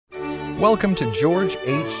Welcome to George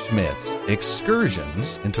H. Smith's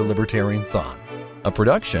Excursions into Libertarian Thought, a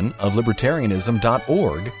production of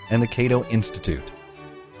Libertarianism.org and the Cato Institute.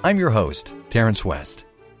 I'm your host, Terrence West.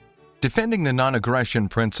 Defending the Non-Aggression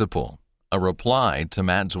Principle, a reply to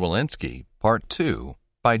Matt Zwolinski, Part 2,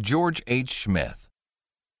 by George H. Smith.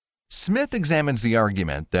 Smith examines the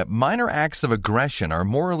argument that minor acts of aggression are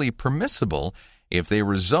morally permissible if they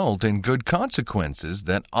result in good consequences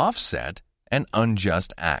that offset an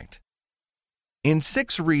unjust act. In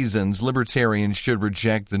 6 reasons libertarians should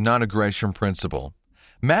reject the non-aggression principle,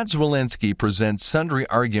 Matt Zwolinski presents sundry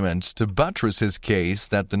arguments to buttress his case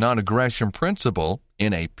that the non-aggression principle,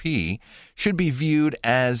 NAP, should be viewed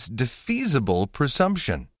as defeasible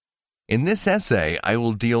presumption. In this essay, I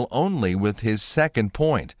will deal only with his second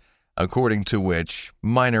point, according to which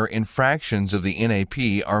minor infractions of the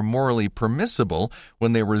NAP are morally permissible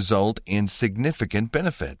when they result in significant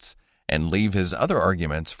benefits, and leave his other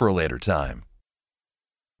arguments for a later time.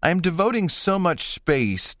 I am devoting so much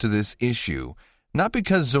space to this issue, not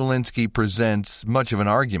because Zwolinski presents much of an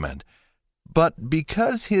argument, but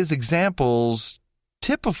because his examples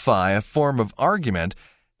typify a form of argument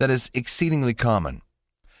that is exceedingly common.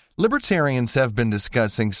 Libertarians have been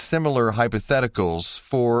discussing similar hypotheticals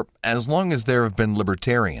for as long as there have been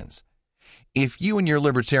libertarians. If you and your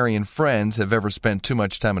libertarian friends have ever spent too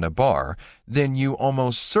much time in a bar, then you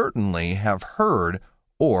almost certainly have heard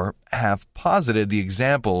or have posited the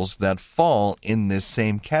examples that fall in this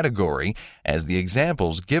same category as the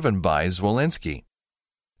examples given by Zwolinski.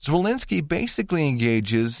 Zwolinski basically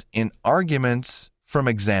engages in arguments from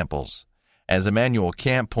examples. As Immanuel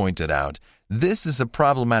Kant pointed out, this is a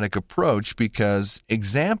problematic approach because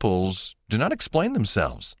examples do not explain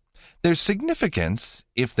themselves. Their significance,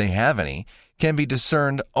 if they have any, can be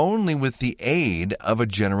discerned only with the aid of a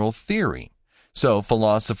general theory. So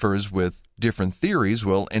philosophers with different theories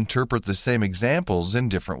will interpret the same examples in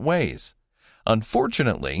different ways.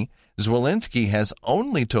 Unfortunately, Zwolinski has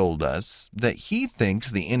only told us that he thinks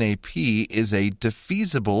the NAP is a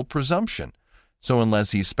defeasible presumption. So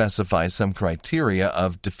unless he specifies some criteria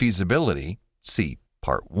of defeasibility, see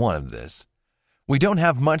Part 1 of this, we don't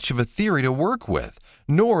have much of a theory to work with,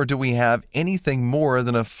 nor do we have anything more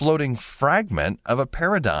than a floating fragment of a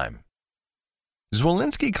paradigm.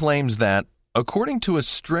 Zwolinski claims that, according to a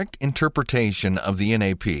strict interpretation of the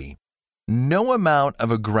NAP, no amount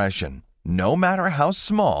of aggression, no matter how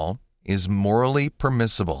small, is morally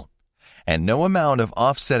permissible, and no amount of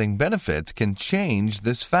offsetting benefits can change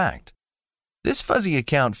this fact. This fuzzy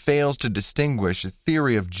account fails to distinguish a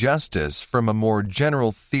theory of justice from a more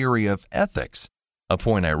general theory of ethics, a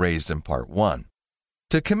point I raised in Part 1.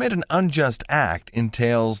 To commit an unjust act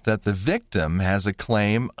entails that the victim has a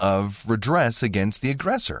claim of redress against the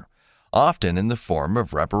aggressor, often in the form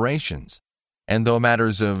of reparations. And though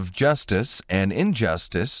matters of justice and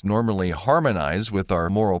injustice normally harmonize with our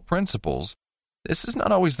moral principles, this is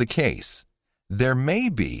not always the case. There may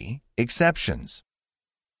be exceptions.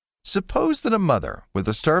 Suppose that a mother with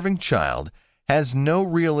a starving child has no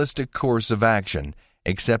realistic course of action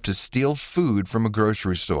except to steal food from a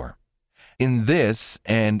grocery store. In this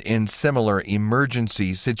and in similar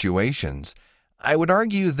emergency situations, I would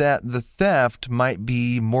argue that the theft might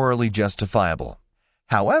be morally justifiable.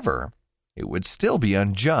 However, it would still be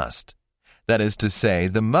unjust. That is to say,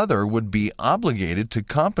 the mother would be obligated to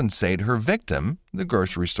compensate her victim, the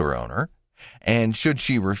grocery store owner, and should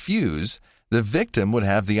she refuse, the victim would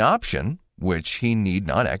have the option, which he need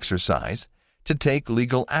not exercise, to take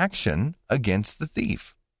legal action against the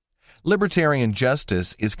thief. Libertarian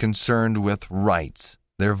justice is concerned with rights,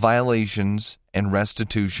 their violations, and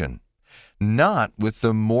restitution, not with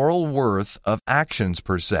the moral worth of actions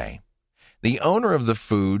per se. The owner of the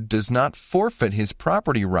food does not forfeit his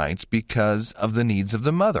property rights because of the needs of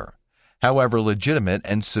the mother, however legitimate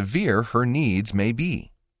and severe her needs may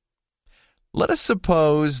be. Let us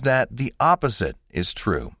suppose that the opposite is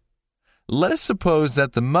true. Let us suppose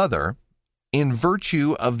that the mother, in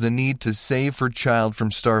virtue of the need to save her child from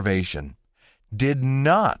starvation, did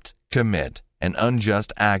not commit an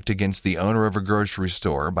unjust act against the owner of a grocery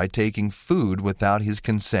store by taking food without his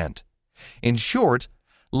consent. In short,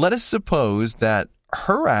 let us suppose that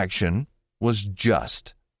her action was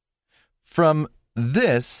just. From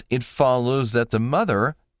this, it follows that the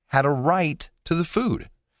mother had a right to the food,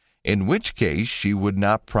 in which case she would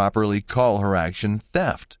not properly call her action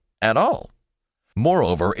theft at all.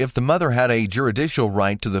 Moreover, if the mother had a judicial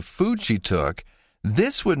right to the food she took,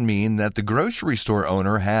 this would mean that the grocery store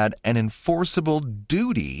owner had an enforceable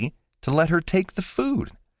duty to let her take the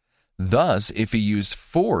food. Thus, if he used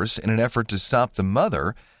force in an effort to stop the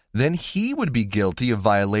mother, then he would be guilty of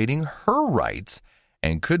violating her rights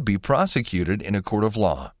and could be prosecuted in a court of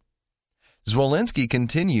law. Zwolinski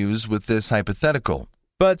continues with this hypothetical.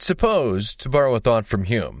 But suppose, to borrow a thought from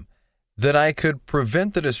Hume, that I could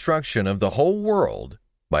prevent the destruction of the whole world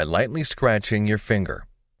by lightly scratching your finger.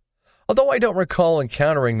 Although I don't recall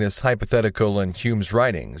encountering this hypothetical in Hume's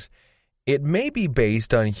writings, it may be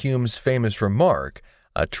based on Hume's famous remark,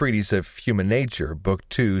 A Treatise of Human Nature, Book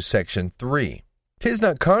 2, Section 3. 'Tis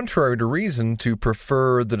not contrary to reason to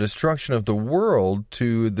prefer the destruction of the world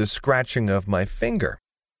to the scratching of my finger.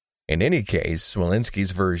 In any case,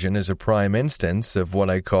 Zwolinski's version is a prime instance of what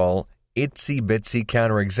I call itsy-bitsy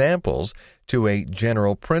counterexamples to a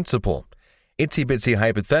general principle. Itsy-bitsy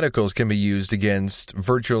hypotheticals can be used against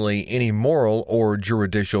virtually any moral or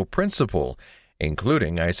juridical principle,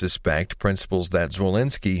 including, I suspect, principles that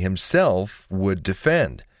Zwolinski himself would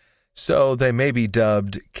defend. So they may be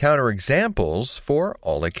dubbed counterexamples for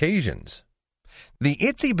all occasions. The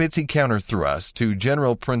itsy-bitsy counterthrust to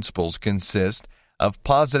general principles consists of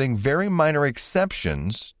positing very minor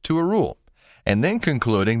exceptions to a rule, and then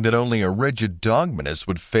concluding that only a rigid dogmatist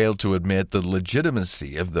would fail to admit the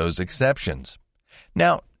legitimacy of those exceptions.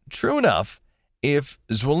 Now, true enough, if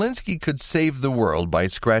Zwolinski could save the world by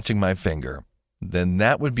scratching my finger, then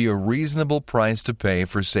that would be a reasonable price to pay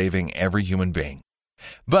for saving every human being.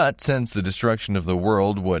 But since the destruction of the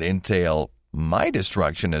world would entail my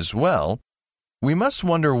destruction as well, we must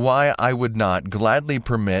wonder why I would not gladly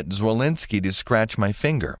permit Zwolinski to scratch my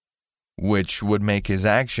finger, which would make his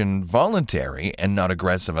action voluntary and not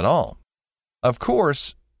aggressive at all. Of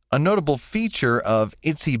course, a notable feature of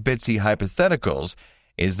itsy-bitsy hypotheticals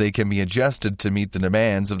is they can be adjusted to meet the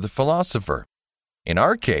demands of the philosopher. In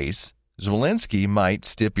our case, Zwolinski might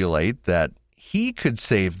stipulate that he could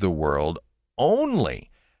save the world only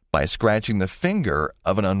by scratching the finger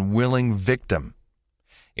of an unwilling victim.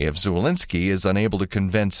 If Zwolinski is unable to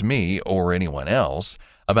convince me or anyone else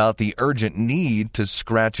about the urgent need to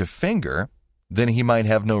scratch a finger, then he might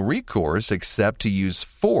have no recourse except to use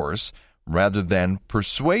force rather than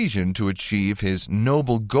persuasion to achieve his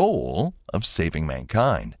noble goal of saving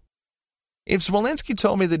mankind. If Zwolinski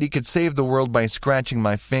told me that he could save the world by scratching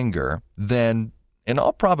my finger, then, in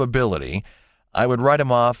all probability, I would write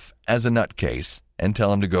him off as a nutcase and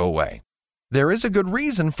tell him to go away. There is a good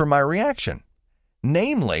reason for my reaction.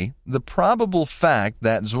 Namely, the probable fact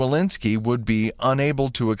that Zwolinski would be unable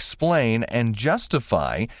to explain and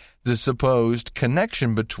justify the supposed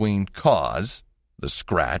connection between cause, the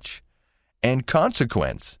scratch, and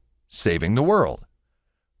consequence, saving the world.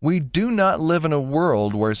 We do not live in a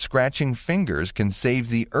world where scratching fingers can save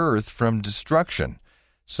the earth from destruction,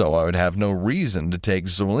 so I would have no reason to take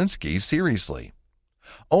Zwolinski seriously.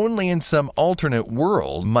 Only in some alternate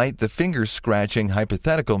world might the finger-scratching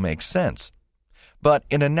hypothetical make sense. But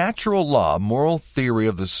in a natural law moral theory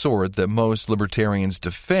of the sort that most libertarians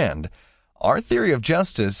defend, our theory of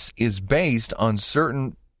justice is based on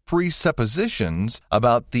certain presuppositions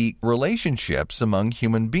about the relationships among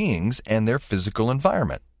human beings and their physical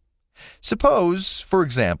environment. Suppose, for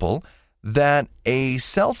example, that a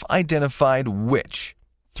self-identified witch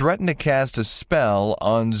threatened to cast a spell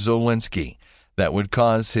on Zwolinski that would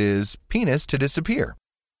cause his penis to disappear.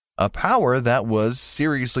 A power that was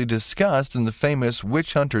seriously discussed in the famous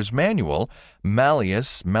witch hunter's manual,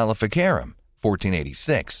 Malleus Maleficarum,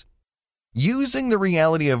 1486. Using the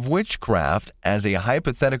reality of witchcraft as a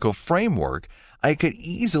hypothetical framework, I could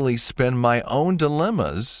easily spin my own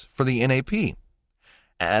dilemmas for the NAP.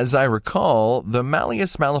 As I recall, the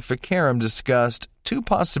Malleus Maleficarum discussed two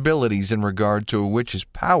possibilities in regard to a witch's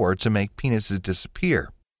power to make penises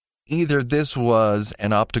disappear. Either this was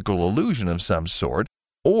an optical illusion of some sort,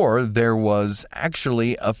 or there was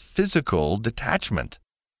actually a physical detachment.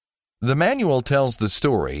 The manual tells the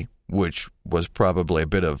story, which was probably a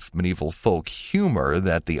bit of medieval folk humor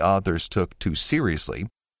that the authors took too seriously,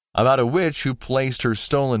 about a witch who placed her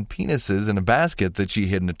stolen penises in a basket that she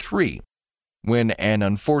hid in a tree. When an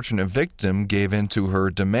unfortunate victim gave in to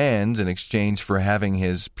her demands in exchange for having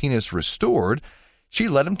his penis restored, she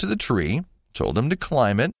led him to the tree, told him to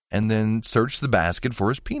climb it, and then searched the basket for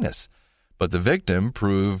his penis. But the victim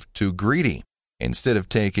proved too greedy. Instead of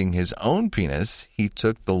taking his own penis, he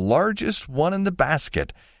took the largest one in the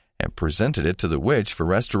basket and presented it to the witch for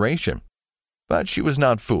restoration. But she was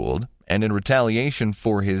not fooled, and in retaliation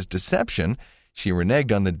for his deception, she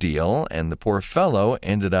reneged on the deal, and the poor fellow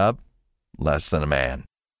ended up less than a man.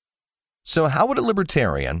 So how would a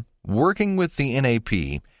libertarian, working with the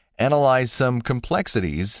NAP, analyze some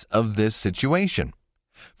complexities of this situation?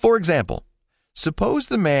 For example, suppose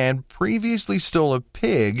the man previously stole a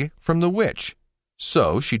pig from the witch,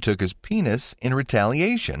 So she took his penis in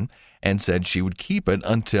retaliation and said she would keep it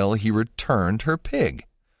until he returned her pig.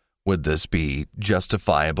 Would this be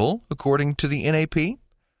justifiable according to the NAP?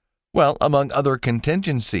 Well, among other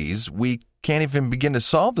contingencies, we can't even begin to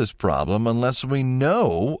solve this problem unless we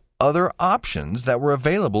know other options that were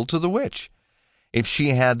available to the witch. If she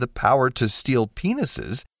had the power to steal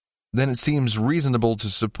penises, then it seems reasonable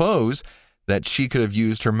to suppose that she could have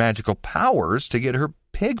used her magical powers to get her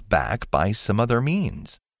pig back by some other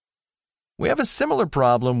means. We have a similar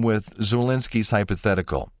problem with Zwolinski's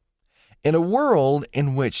hypothetical. In a world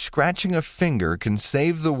in which scratching a finger can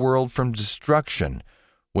save the world from destruction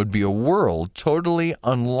would be a world totally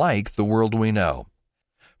unlike the world we know.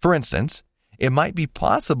 For instance, it might be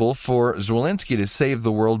possible for Zwolinski to save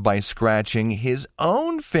the world by scratching his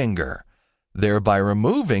own finger, thereby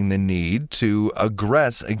removing the need to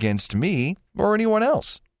aggress against me or anyone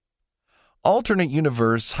else. Alternate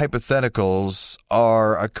universe hypotheticals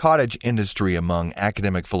are a cottage industry among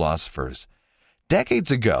academic philosophers. Decades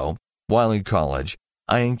ago, while in college,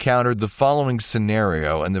 I encountered the following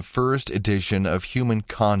scenario in the first edition of Human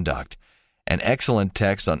Conduct, an excellent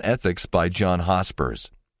text on ethics by John Hospers.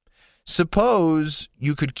 Suppose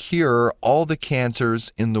you could cure all the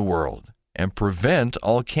cancers in the world and prevent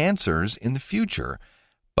all cancers in the future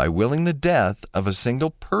by willing the death of a single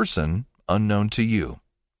person unknown to you.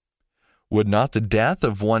 Would not the death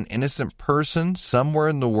of one innocent person somewhere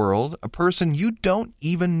in the world, a person you don't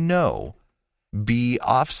even know, be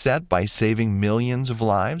offset by saving millions of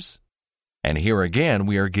lives? And here again,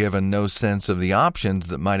 we are given no sense of the options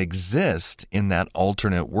that might exist in that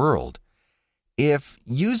alternate world. If,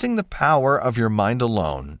 using the power of your mind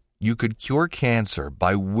alone, you could cure cancer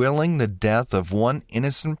by willing the death of one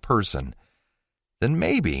innocent person, then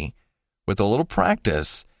maybe, with a little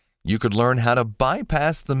practice, you could learn how to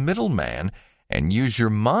bypass the middleman and use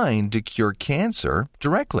your mind to cure cancer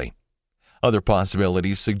directly. Other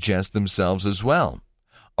possibilities suggest themselves as well.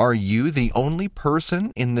 Are you the only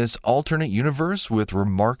person in this alternate universe with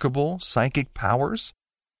remarkable psychic powers?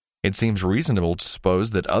 It seems reasonable to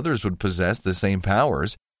suppose that others would possess the same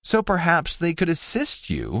powers, so perhaps they could assist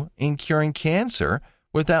you in curing cancer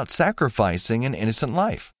without sacrificing an innocent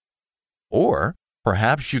life. Or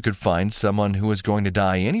perhaps you could find someone who is going to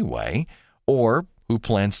die anyway, or who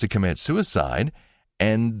plans to commit suicide,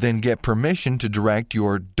 and then get permission to direct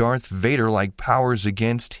your Darth Vader-like powers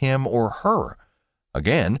against him or her.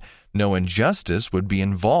 Again, no injustice would be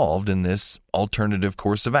involved in this alternative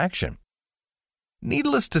course of action.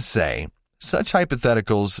 Needless to say, such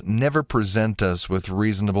hypotheticals never present us with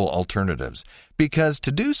reasonable alternatives, because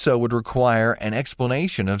to do so would require an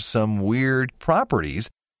explanation of some weird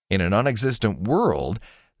properties in a non-existent world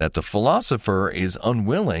that the philosopher is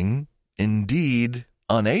unwilling, indeed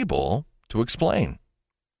unable, to explain.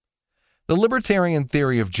 The libertarian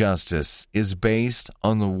theory of justice is based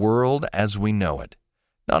on the world as we know it,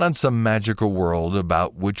 not on some magical world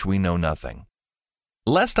about which we know nothing.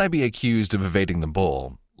 Lest I be accused of evading the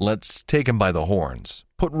bull, let's take him by the horns,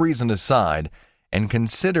 put reason aside, and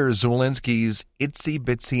consider Zwolinski's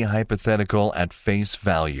itsy-bitsy hypothetical at face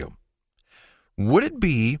value. Would it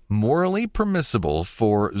be morally permissible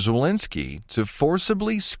for Zwolinski to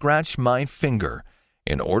forcibly scratch my finger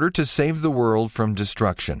in order to save the world from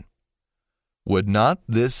destruction? Would not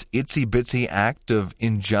this itsy-bitsy act of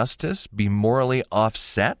injustice be morally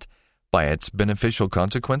offset by its beneficial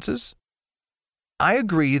consequences? I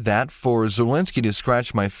agree that for Zwolinski to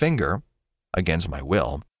scratch my finger, against my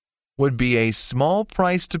will, would be a small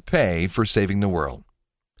price to pay for saving the world.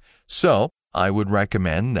 So, I would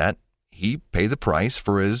recommend that he pay the price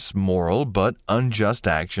for his moral but unjust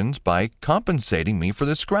actions by compensating me for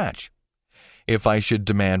the scratch. If I should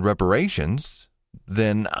demand reparations,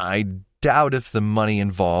 then I doubt if the money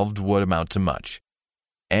involved would amount to much.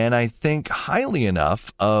 And I think highly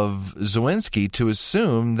enough of Zwolinski to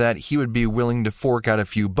assume that he would be willing to fork out a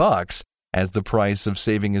few bucks as the price of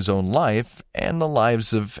saving his own life and the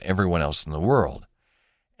lives of everyone else in the world.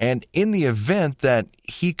 And in the event that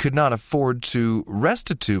he could not afford to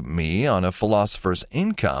restitute me on a philosopher's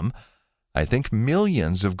income, I think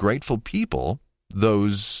millions of grateful people,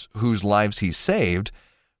 those whose lives he saved,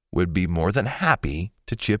 would be more than happy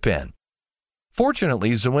to chip in.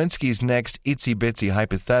 Fortunately, Zwolinski's next itsy-bitsy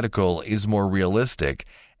hypothetical is more realistic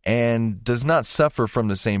and does not suffer from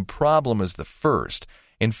the same problem as the first.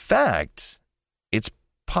 In fact, it's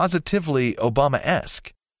positively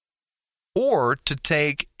Obama-esque. Or, to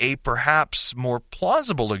take a perhaps more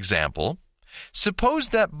plausible example, suppose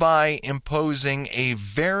that by imposing a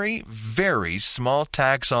very, very small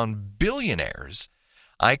tax on billionaires,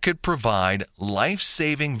 I could provide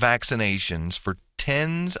life-saving vaccinations for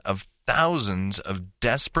tens of thousands of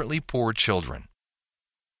desperately poor children.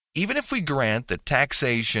 Even if we grant that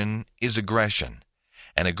taxation is aggression,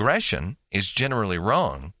 and aggression is generally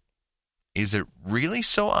wrong, is it really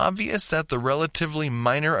so obvious that the relatively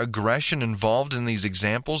minor aggression involved in these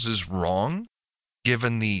examples is wrong,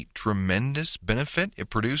 given the tremendous benefit it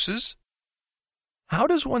produces? How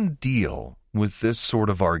does one deal with this sort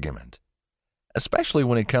of argument, especially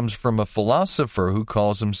when it comes from a philosopher who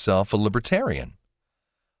calls himself a libertarian?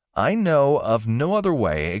 I know of no other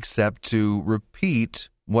way except to repeat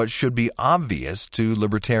what should be obvious to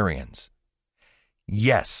libertarians.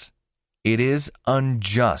 Yes, it is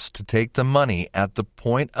unjust to take the money at the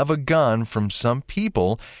point of a gun from some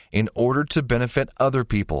people in order to benefit other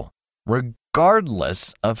people,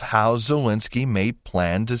 regardless of how Zelensky may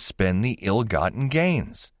plan to spend the ill-gotten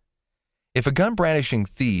gains. If a gun-brandishing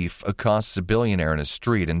thief accosts a billionaire in a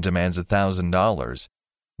street and demands $1,000,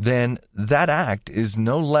 then that act is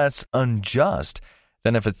no less unjust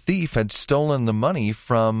than if a thief had stolen the money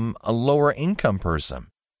from a lower-income person.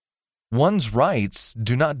 One's rights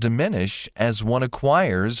do not diminish as one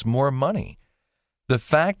acquires more money. The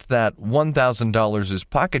fact that $1,000 is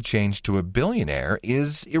pocket change to a billionaire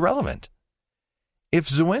is irrelevant. If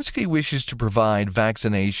Zelensky wishes to provide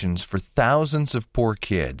vaccinations for thousands of poor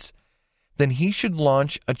kids, then he should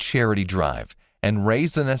launch a charity drive and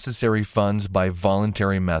raise the necessary funds by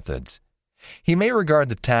voluntary methods. He may regard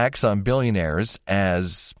the tax on billionaires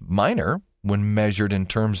as minor when measured in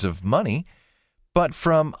terms of money, but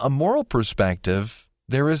from a moral perspective,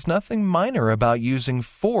 there is nothing minor about using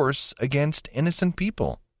force against innocent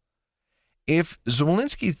people. If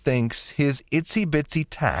Zelensky thinks his itsy-bitsy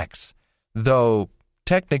tax, though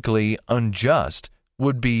technically unjust,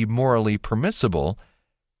 would be morally permissible,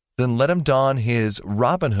 then let him don his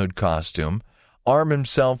Robin Hood costume, arm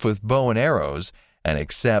himself with bow and arrows, and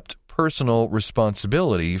accept personal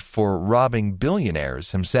responsibility for robbing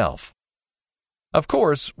billionaires himself. Of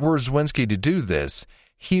course, were Zelensky to do this,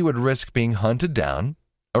 he would risk being hunted down,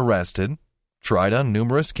 arrested, tried on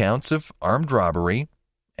numerous counts of armed robbery,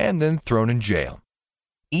 and then thrown in jail,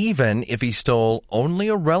 even if he stole only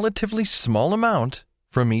a relatively small amount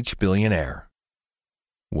from each billionaire.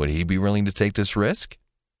 Would he be willing to take this risk?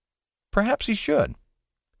 Perhaps he should.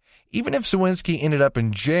 Even if Zelensky ended up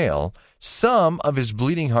in jail, some of his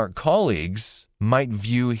bleeding heart colleagues might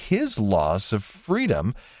view his loss of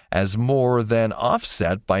freedom as more than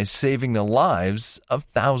offset by saving the lives of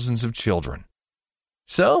thousands of children.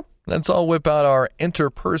 So, let's all whip out our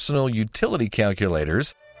interpersonal utility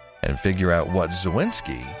calculators and figure out what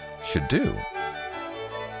Zelensky should do.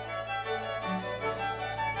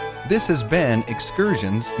 This has been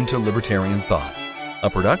Excursions into Libertarian Thought, a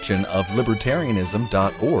production of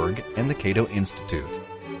libertarianism.org and the Cato Institute.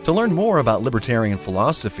 To learn more about libertarian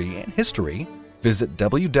philosophy and history, visit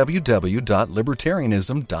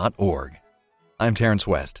www.libertarianism.org. I'm Terrence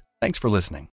West. Thanks for listening.